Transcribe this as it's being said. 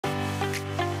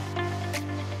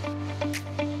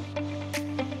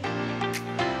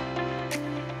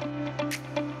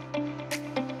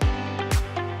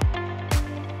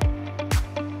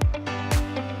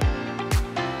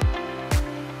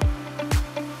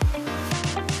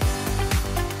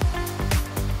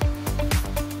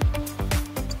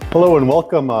Hello and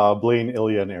welcome, Blayne,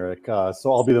 Ilya, and Erich. So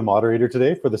I'll be the moderator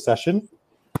today for the session.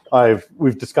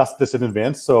 We've discussed this in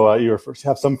advance, so you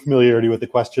have some familiarity with the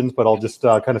questions, but I'll just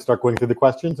kind of start going through the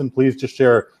questions, and please just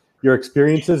share your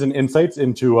experiences and insights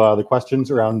into the questions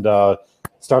around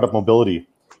startup mobility.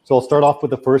 So I'll start off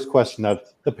with the first question. That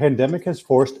the pandemic has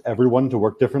forced everyone to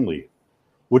work differently.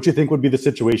 What do you think would be the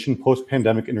situation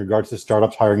post-pandemic in regards to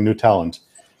startups hiring new talent?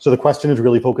 So the question is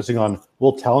really focusing on,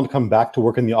 will talent come back to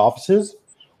work in the offices,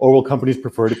 or will companies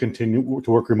prefer to continue to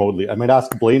work remotely? I might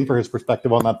ask Blayne for his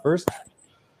perspective on that first.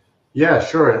 Yeah,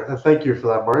 sure. Thank you for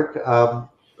that, Mark.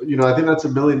 I think that's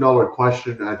 $1 million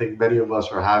question. I think many of us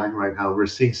are having right now. We're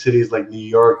seeing cities like New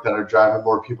York that are driving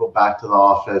more people back to the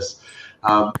office.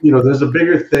 There's a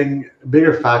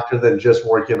bigger factor than just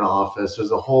working in the office. There's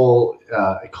a whole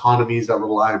economies that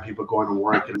rely on people going to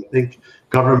work, and I think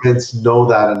governments know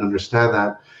that and understand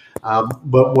that.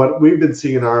 But what we've been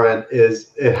seeing on our end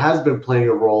is it has been playing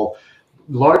a role.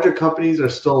 Larger companies are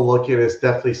still looking at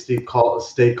definitely stay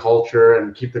culture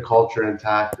and keep the culture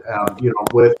intact.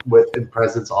 With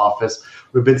in-presence office,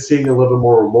 we've been seeing a little bit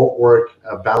more remote work.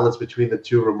 Balance between the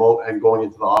two, remote and going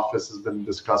into the office, has been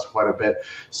discussed quite a bit.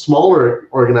 Smaller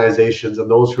organizations and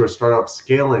those who are startup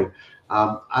scaling,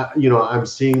 I'm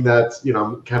seeing that.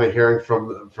 I'm kind of hearing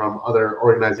from other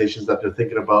organizations that they're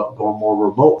thinking about going more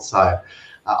remote side.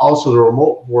 Also, the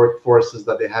remote workforces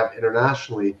that they have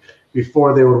internationally,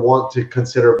 before they would want to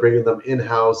consider bringing them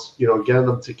in-house, getting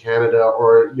them to Canada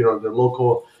or, their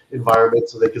local environment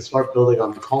so they can start building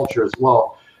on the culture as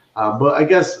well. But I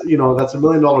guess, that's $1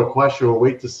 million question. We'll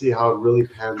wait to see how it really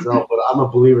pans out. But I'm a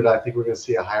believer that I think we're going to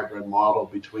see a hybrid model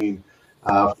between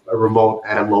a remote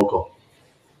and local.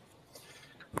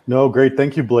 No, great.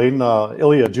 Thank you, Blayne.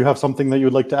 Ilya, do you have something that you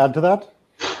would like to add to that?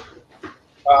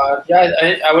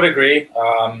 Yeah, I would agree.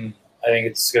 I think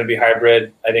it's going to be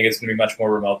hybrid. I think it's going to be much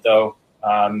more remote, though.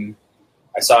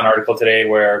 I saw an article today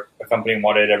where a company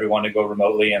wanted everyone to go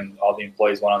remotely and all the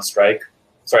employees went on strike.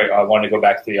 I wanted to go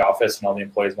back to the office and all the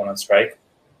employees went on strike.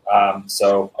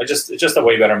 So it's just a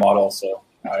way better model. So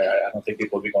I don't think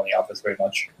people will be going to the office very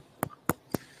much.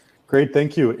 Great,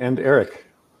 thank you. And Erich?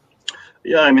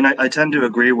 Yeah, I mean, I tend to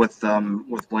agree with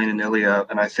Blayne and Ilya,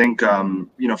 and I think from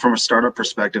a startup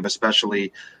perspective,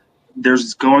 especially,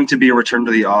 there's going to be a return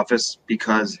to the office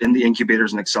because in the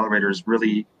incubators and accelerators,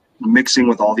 really mixing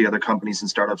with all the other companies and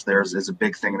startups there is a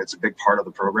big thing, and it's a big part of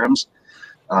the programs.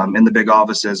 In the big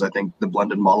offices, I think the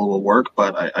blended model will work,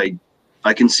 but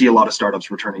I can see a lot of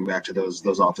startups returning back to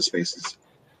those office spaces.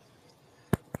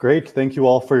 Great, thank you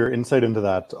all for your insight into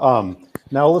that.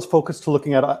 Now let's focus to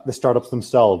looking at the startups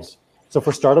themselves. So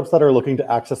for startups that are looking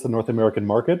to access the North American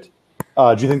market,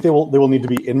 do you think they will need to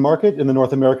be in market in the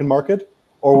North American market,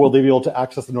 or will they be able to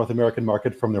access the North American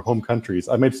market from their home countries?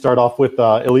 I might start off with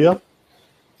Ilya.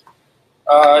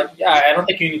 Yeah, I don't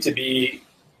think you need to be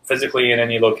physically in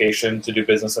any location to do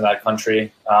business in that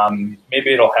country.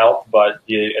 Maybe it'll help, but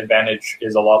the advantage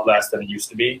is a lot less than it used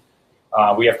to be.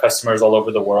 We have customers all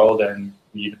over the world, and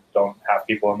we don't have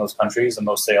people in those countries, and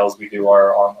most sales we do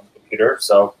are on the computer.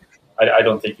 So I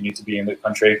don't think you need to be in the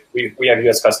country. We have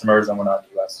U.S. customers, and we're not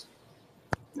U.S.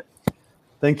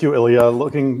 Thank you, Ilya.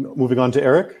 Moving on to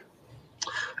Erich.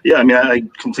 Yeah, I mean, I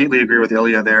completely agree with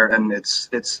Ilya there, and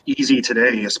it's easy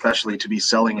today, especially to be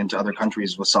selling into other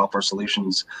countries with software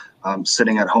solutions,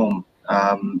 sitting at home.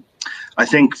 I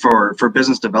think for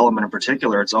business development in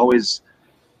particular, it's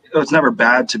never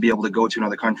bad to be able to go to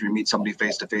another country, meet somebody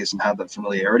face to face, and have that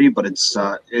familiarity. But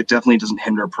it definitely doesn't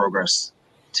hinder progress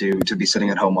to be sitting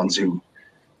at home on Zoom.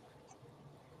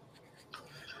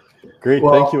 Great,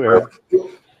 thank you, Erich.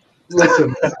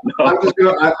 Listen,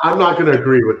 I'm not going to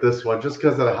agree with this one just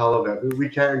because of the hell of it. We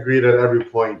can't agree at every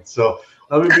point. So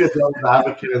let me be a devil's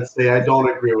advocate and say I don't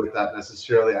agree with that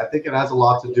necessarily. I think it has a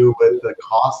lot to do with the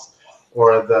cost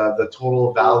or the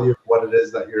total value of what it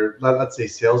is that you're, let's say,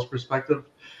 sales perspective.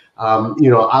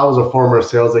 I was a former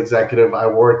sales executive. I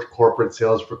worked corporate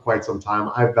sales for quite some time.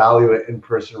 I value an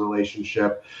in-person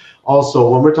relationship. Also,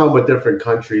 when we're talking about different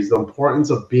countries, the importance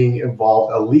of being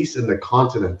involved, at least in the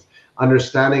continent,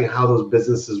 understanding how those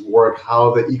businesses work,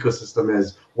 how the ecosystem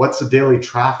is, what's the daily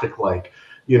traffic like,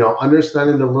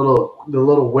 understanding the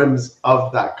little whims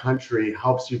of that country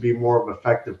helps you be more of an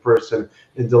effective person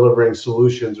in delivering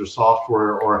solutions or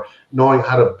software or knowing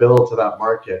how to build to that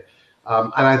market.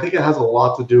 And I think it has a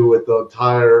lot to do with the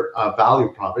entire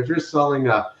value prop. If you're selling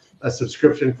a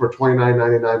subscription for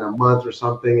 $29.99 a month or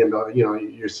something, and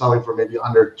you're selling for maybe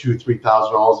under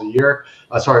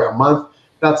 $2,000-3,000 a month,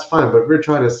 that's fine. But if you're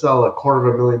trying to sell a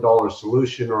 $250,000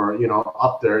 solution or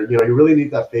up there, you really need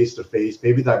that face-to-face,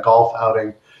 maybe that golf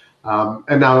outing.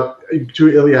 And now to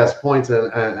Ilya's points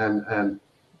and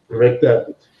right?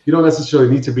 That you don't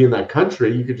necessarily need to be in that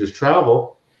country. You could just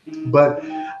travel. But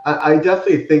I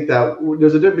definitely think that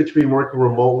there's a difference between working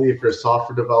remotely if you're a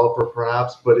software developer,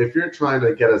 perhaps. But if you're trying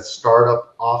to get a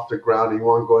startup off the ground and you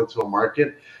want to go into a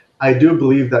market, I do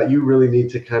believe that you really need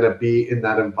to kind of be in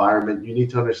that environment. You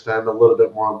need to understand a little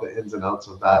bit more of the ins and outs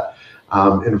of that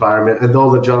environment. And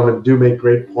though the gentlemen do make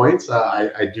great points,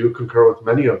 I do concur with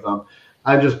many of them.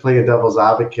 I'm just playing a devil's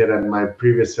advocate, and my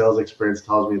previous sales experience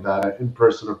tells me that an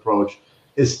in-person approach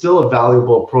is still a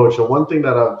valuable approach. And one thing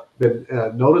that I've been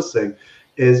noticing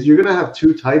is you're going to have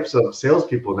two types of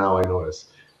salespeople now, I notice.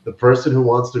 The person who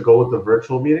wants to go with the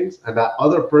virtual meetings, and that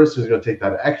other person who's going to take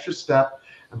that extra step.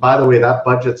 And by the way, that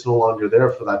budget's no longer there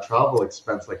for that travel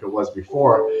expense like it was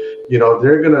before. You know,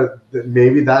 they're going to,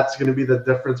 maybe that's going to be the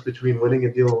difference between winning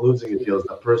a deal and losing a deal, is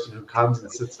the person who comes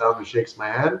and sits down and shakes my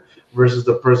hand versus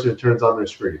the person who turns on their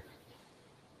screen.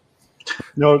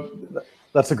 No,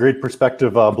 that's a great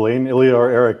perspective, Blayne. Ilya or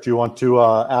Erich, do you want to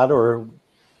add or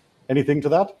anything to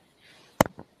that?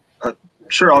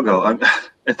 Sure, I'll go.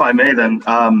 If I may, then.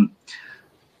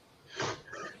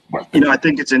 I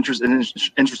think it's an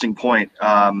interesting point.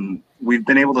 We've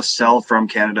been able to sell from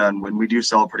Canada, and when we do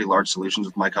sell pretty large solutions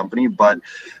with my company, but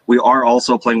we are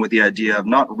also playing with the idea of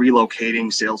not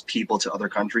relocating salespeople to other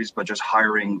countries, but just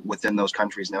hiring within those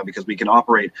countries now, because we can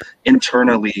operate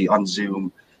internally on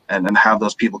Zoom and have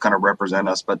those people kind of represent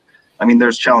us. But I mean,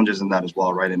 there's challenges in that as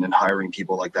well, right? And in hiring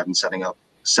people like that and setting up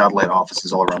satellite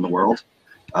offices all around the world.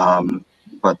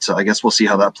 But I guess we'll see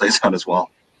how that plays out as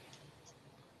well.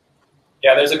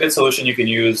 Yeah, there's a good solution you can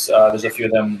use. There's a few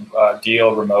of them,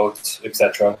 Deal, Remote,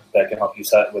 etc., that can help you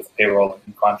set with payroll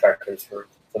and contractors for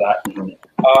that.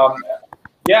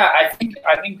 Yeah, I think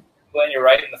Blayne, you're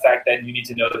right in the fact that you need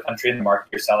to know the country and the market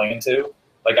you're selling into.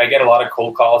 Like, I get a lot of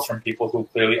cold calls from people who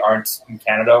clearly aren't in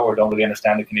Canada or don't really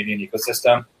understand the Canadian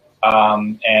ecosystem,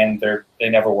 and they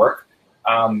never work.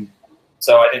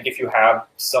 So I think if you have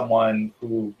someone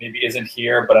who maybe isn't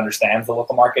here but understands the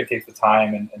local market, takes the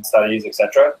time and studies,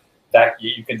 etc., that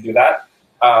you can do that.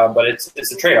 But it's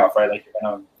a trade-off, right? Like,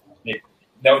 no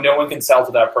one can sell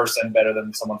to that person better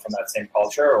than someone from that same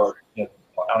culture, or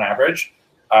on average.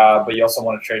 But you also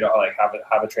want to trade off, like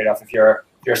have a trade-off. If you're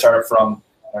a startup from,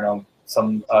 I don't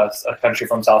know, a country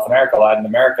from South America, Latin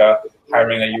America,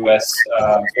 hiring a U.S.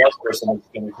 salesperson is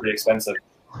going to be pretty expensive.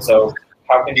 So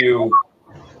how can you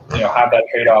have that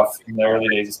trade-off in the early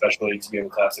days, especially to be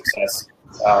able to have success?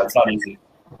 It's not easy.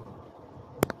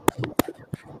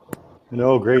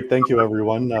 No, great. Thank you,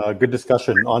 everyone. Good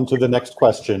discussion. On to the next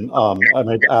question. I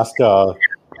might ask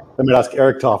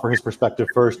Erich to offer his perspective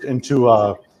first into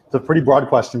it's a pretty broad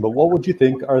question, but what would you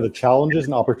think are the challenges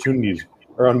and opportunities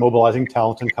around mobilizing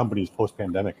talent and companies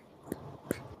post-pandemic?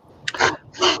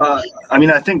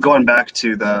 I think going back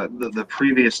to the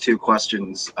previous two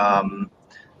questions,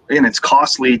 again, it's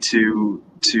costly to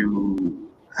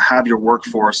have your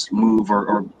workforce move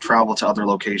or travel to other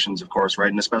locations, of course, right?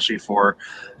 And especially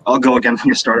I'll go again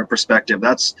from a startup perspective,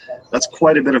 that's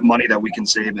quite a bit of money that we can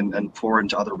save and pour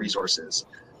into other resources.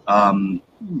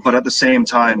 But at the same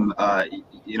time,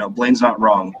 Blayne's not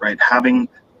wrong, right? Having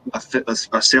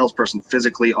a salesperson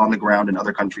physically on the ground in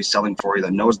other countries selling for you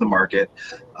that knows the market,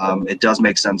 it does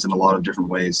make sense in a lot of different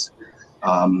ways.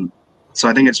 So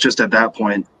I think it's just at that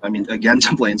point, again,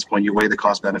 to Blayne's point, you weigh the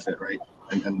cost benefit, right?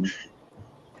 And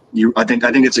I think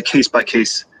it's a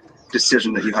case-by-case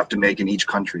decision that you have to make in each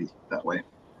country that way.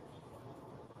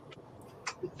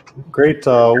 Great.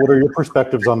 What are your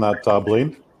perspectives on that,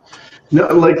 Blayne? No,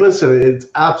 listen, it's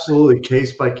absolutely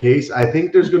case by case. I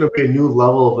think there's going to be a new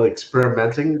level of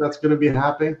experimenting that's going to be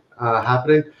happening.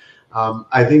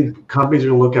 I think companies are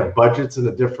going to look at budgets in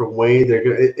a different way.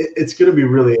 It's going to be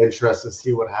really interesting to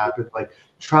see what happens. Like,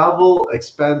 travel,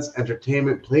 expense,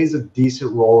 entertainment plays a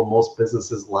decent role in most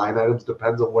businesses' line items.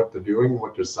 Depends on what they're doing,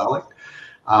 what they're selling.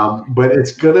 But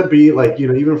it's going to be like,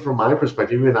 even from my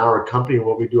perspective, even in our company,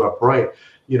 what we do at Bright,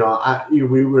 we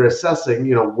were assessing,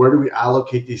 where do we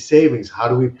allocate these savings? How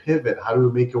do we pivot? How do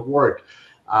we make it work?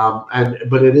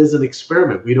 But it is an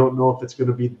experiment. We don't know if it's going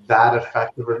to be that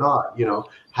effective or not.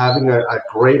 Having a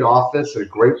great office, a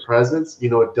great presence,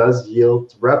 it does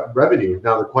yield revenue.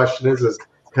 Now the question is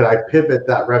could I pivot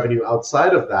that revenue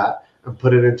outside of that and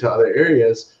put it into other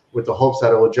areas with the hopes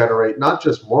that it will generate not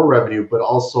just more revenue, but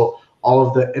also all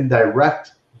of the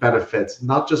indirect benefits,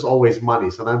 not just always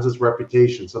money. Sometimes it's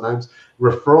reputation. Sometimes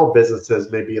referral businesses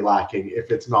may be lacking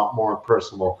if it's not more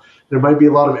personal. There might be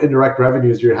a lot of indirect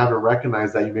revenues you haven't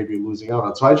recognized that you may be losing out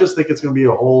on. So I just think it's going to be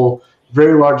a whole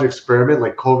very large experiment,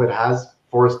 like COVID has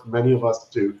forced many of us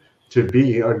to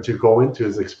be or to go into,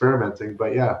 is experimenting.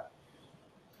 But yeah.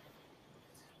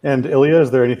 And Ilya,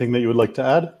 is there anything that you would like to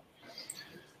add?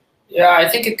 Yeah, I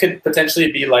think it could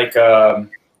potentially be like a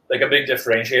big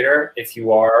differentiator if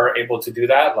you are able to do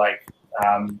that.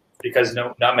 Because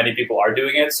not many people are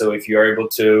doing it. So if you are able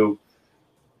to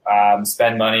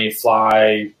spend money,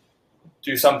 fly,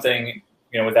 do something,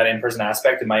 with that in-person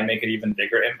aspect, it might make it even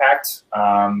bigger impact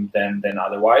than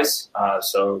otherwise.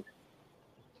 So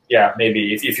yeah,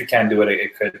 maybe if you can do it,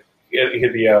 it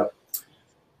could be a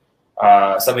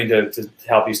something to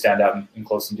help you stand out and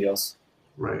close some deals.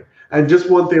 Right. And just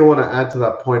one thing I want to add to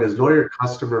that point is know your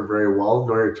customer very well,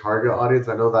 know your target audience.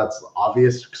 I know that's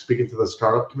obvious speaking to the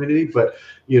startup community, but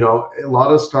a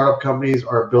lot of startup companies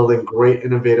are building great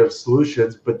innovative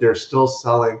solutions, but they're still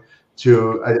selling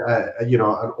to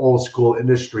an old school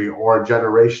industry or a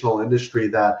generational industry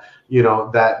that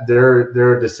that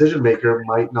their decision maker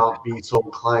might not be so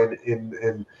inclined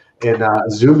in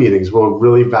Zoom meetings, will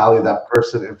really value that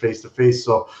person in face to face.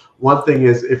 So one thing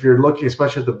is, if you're looking,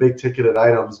 especially at the big ticketed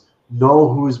items,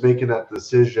 know who's making that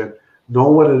decision, know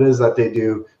what it is that they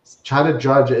do, try to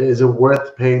judge, is it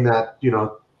worth paying that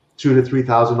 $2,000 to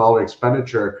 $3,000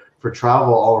 expenditure for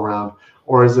travel all around,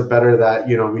 or is it better that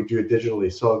we do it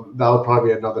digitally? So that would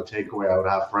probably be another takeaway I would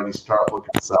have for any startup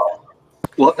looking to sell.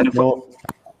 Well, and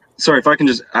sorry, if I can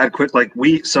just add quick,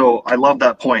 so I love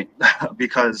that point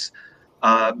because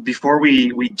before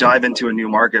we dive into a new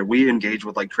market, we engage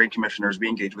with trade commissioners, we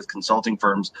engage with consulting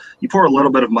firms. You pour a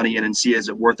little bit of money in and see, is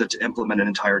it worth it to implement an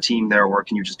entire team there, or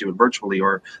can you just do it virtually,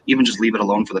 or even just leave it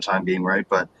alone for the time being, right?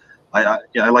 But I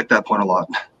like that point a lot.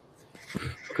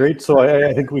 Great. So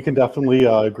I think we can definitely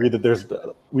agree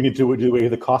that we need to weigh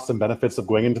the costs and benefits of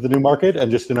going into the new market. And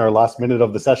just in our last minute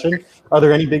of the session, are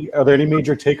there any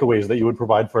major takeaways that you would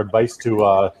provide for advice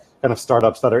to kind of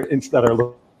startups that are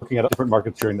looking at different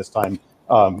markets during this time,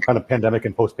 kind of pandemic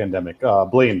and post-pandemic?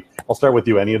 Blayne, I'll start with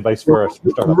you. Any advice for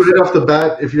startups? Right off the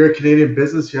bat, if you're a Canadian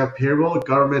business, you have payroll,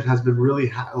 government has been really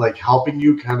helping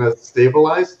you kind of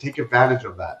stabilize. Take advantage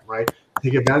of that, right?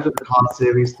 Take advantage of the cost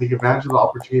savings, take advantage of the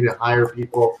opportunity to hire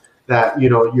people that,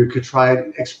 you could try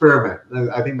and experiment.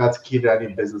 I think that's key to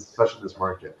any business, especially in this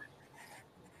market.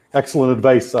 Excellent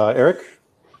advice. Erich?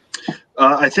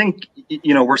 I think,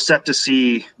 we're set to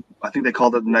see, I think they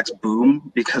called it the next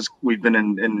boom, because we've been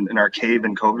in our cave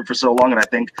in COVID for so long. And I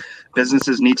think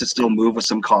businesses need to still move with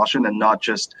some caution and not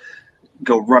just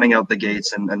go running out the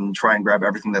gates and try and grab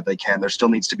everything that they can. There still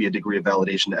needs to be a degree of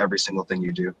validation to every single thing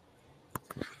you do.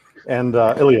 And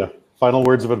Ilya, final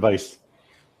words of advice.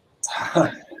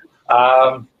 Yeah,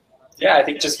 I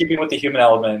think just keeping with the human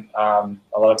element. A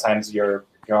lot of times you're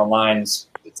online,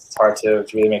 it's hard to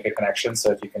really make a connection.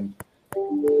 So if you can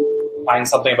find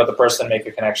something about the person, make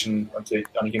a connection on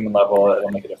a human level, it'll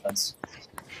make a difference.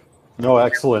 No,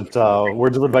 excellent.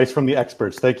 Words of advice from the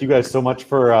experts. Thank you guys so much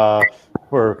for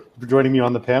joining me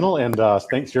on the panel, and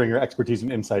thanks for sharing your expertise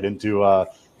and insight into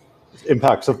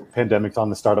impacts of pandemics on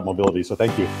the startup mobility. So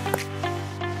thank you.